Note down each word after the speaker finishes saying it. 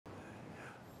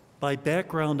By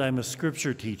background, I'm a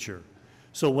scripture teacher.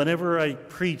 So whenever I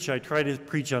preach, I try to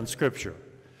preach on scripture.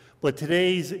 But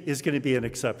today's is going to be an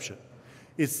exception.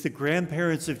 It's the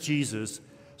grandparents of Jesus,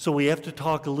 so we have to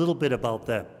talk a little bit about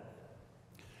them,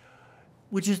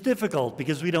 which is difficult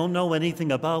because we don't know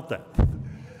anything about them.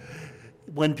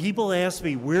 When people ask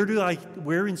me,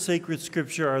 where in sacred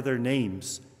scripture are their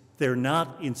names? They're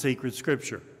not in sacred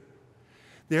scripture.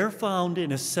 They're found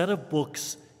in a set of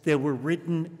books that were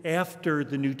written after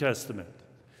the New Testament.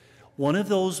 One of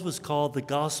those was called the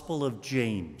Gospel of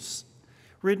James,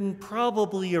 written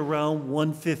probably around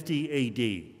 150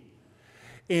 AD.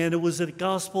 And it was a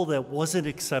gospel that wasn't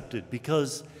accepted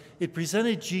because it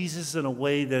presented Jesus in a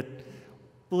way that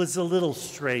was a little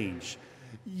strange.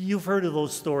 You've heard of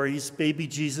those stories, baby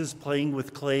Jesus playing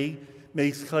with clay,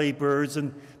 makes clay birds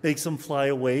and makes them fly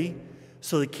away.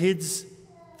 So the kids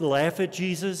laugh at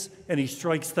Jesus and he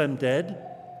strikes them dead.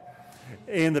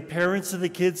 And the parents of the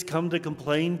kids come to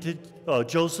complain to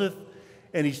Joseph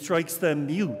and he strikes them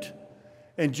mute.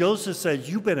 And Joseph says,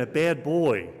 "You've been a bad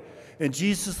boy." And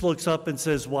Jesus looks up and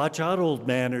says, "Watch out, old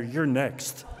man, or you're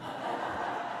next."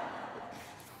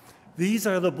 These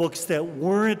are the books that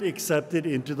weren't accepted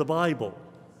into the Bible.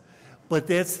 But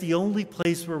that's the only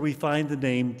place where we find the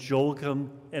name Joachim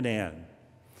and Anne.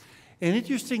 And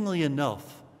interestingly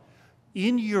enough,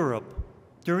 in Europe,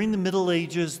 during the Middle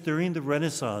Ages, during the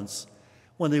Renaissance,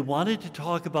 when they wanted to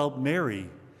talk about Mary,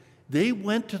 they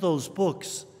went to those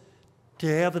books to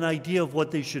have an idea of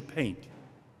what they should paint.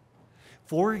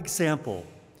 For example,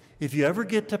 if you ever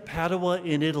get to Padua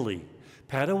in Italy,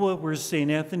 Padua where St.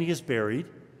 Anthony is buried,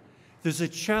 there's a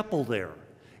chapel there.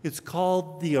 It's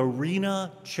called the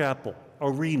Arena Chapel,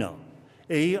 Arena,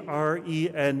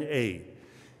 A-R-E-N-A.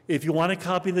 If you want to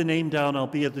copy the name down, I'll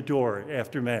be at the door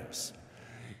after Mass.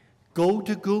 Go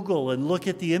to Google and look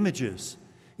at the images.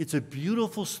 It's a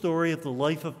beautiful story of the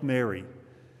life of Mary,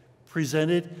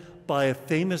 presented by a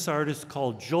famous artist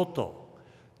called Giotto.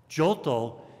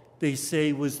 Giotto, they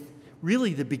say, was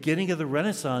really the beginning of the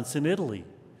Renaissance in Italy.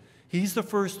 He's the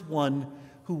first one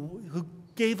who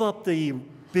gave up the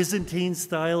Byzantine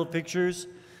style of pictures,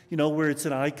 you know, where it's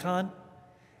an icon,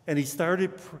 and he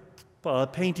started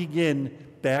painting in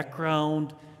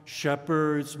background,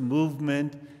 shepherds,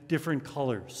 movement, different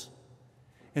colors.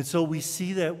 And so we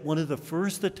see that one of the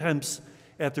first attempts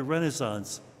at the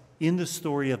Renaissance in the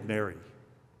story of Mary.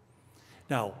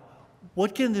 Now,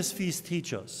 what can this feast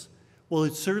teach us? Well,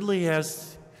 it certainly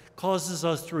causes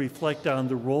us to reflect on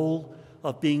the role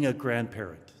of being a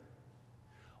grandparent.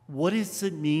 What does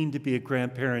it mean to be a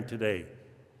grandparent today?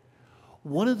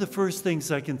 One of the first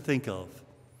things I can think of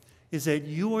is that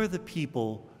you are the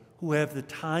people who have the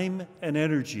time and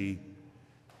energy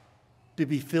to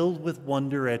be filled with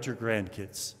wonder at your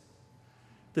grandkids.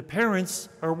 The parents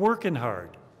are working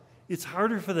hard. It's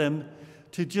harder for them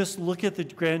to just look at the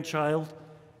grandchild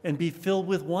and be filled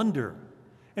with wonder.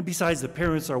 And besides, the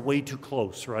parents are way too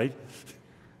close, right?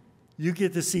 You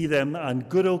get to see them on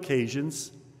good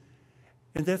occasions,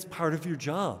 and that's part of your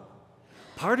job.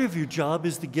 Part of your job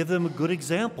is to give them a good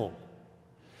example.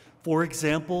 For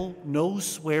example, no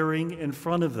swearing in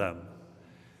front of them.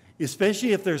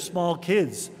 Especially if they're small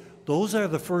kids, those are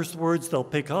the first words they'll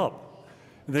pick up.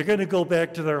 And they're going to go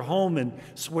back to their home and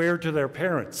swear to their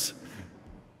parents.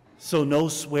 So no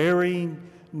swearing,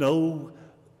 no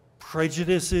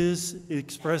prejudices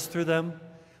expressed through them.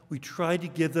 We try to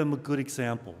give them a good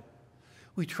example.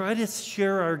 We try to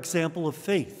share our example of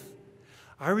faith.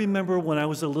 I remember when I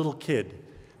was a little kid,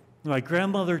 my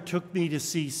grandmother took me to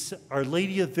see Our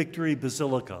Lady of Victory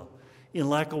Basilica in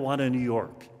Lackawanna, New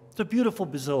York. It's a beautiful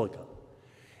basilica.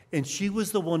 And she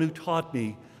was the one who taught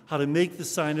me how to make the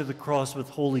sign of the cross with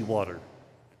holy water.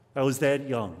 I was that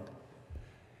young.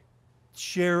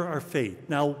 Share our faith.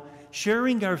 Now,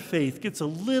 sharing our faith gets a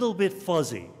little bit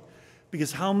fuzzy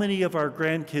because how many of our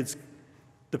grandkids,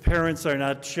 the parents are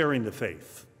not sharing the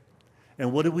faith?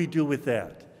 And what do we do with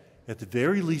that? At the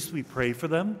very least, we pray for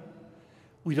them.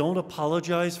 We don't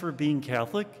apologize for being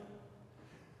Catholic.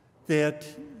 That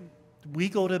we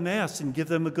go to Mass and give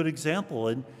them a good example.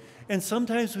 And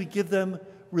sometimes we give them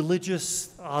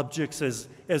religious objects as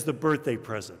the birthday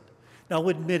present. Now,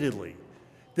 admittedly,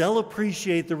 they'll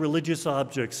appreciate the religious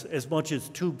objects as much as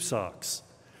tube socks.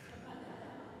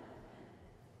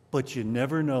 But you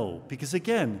never know, because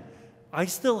again, I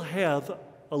still have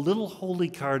a little holy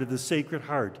card of the Sacred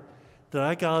Heart that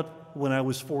I got when I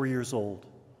was 4 years old.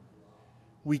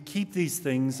 We keep these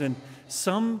things, and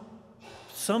sometime,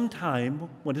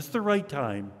 when it's the right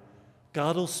time,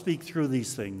 God will speak through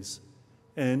these things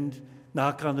and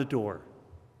knock on the door.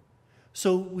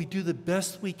 So we do the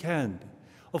best we can.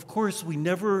 Of course, we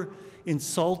never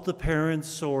insult the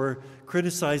parents or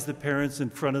criticize the parents in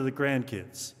front of the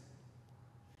grandkids,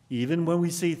 even when we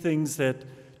see things that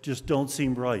just don't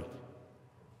seem right.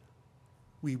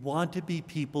 We want to be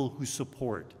people who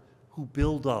support, who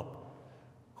build up,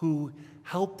 who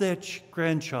help that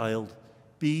grandchild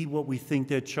be what we think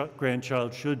that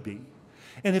grandchild should be.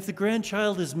 And if the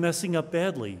grandchild is messing up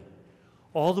badly,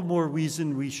 all the more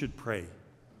reason we should pray,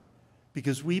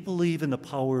 because we believe in the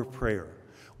power of prayer.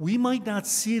 We might not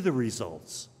see the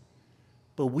results,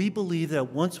 but we believe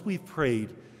that once we've prayed,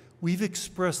 we've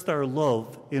expressed our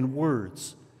love in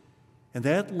words. And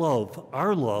that love,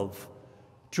 our love,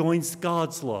 joins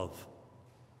God's love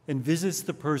and visits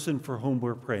the person for whom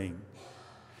we're praying.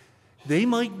 They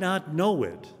might not know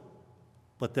it,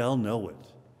 but they'll know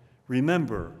it.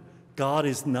 Remember, God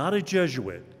is not a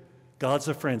Jesuit. God's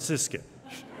a Franciscan.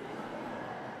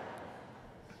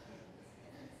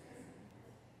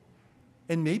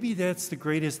 And maybe that's the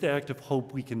greatest act of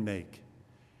hope we can make,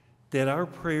 that our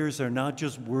prayers are not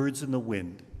just words in the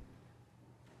wind,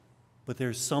 but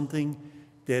there's something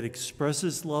that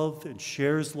expresses love and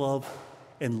shares love,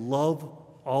 and love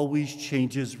always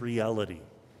changes reality.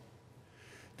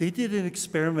 They did an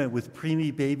experiment with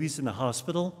preemie babies in the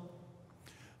hospital.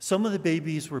 Some of the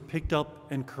babies were picked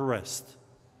up and caressed.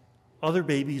 Other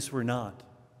babies were not.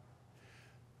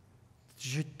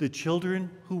 The children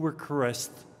who were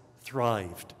caressed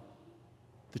thrived.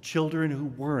 The children who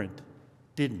weren't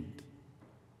didn't.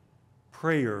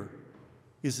 Prayer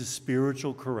is a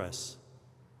spiritual caress.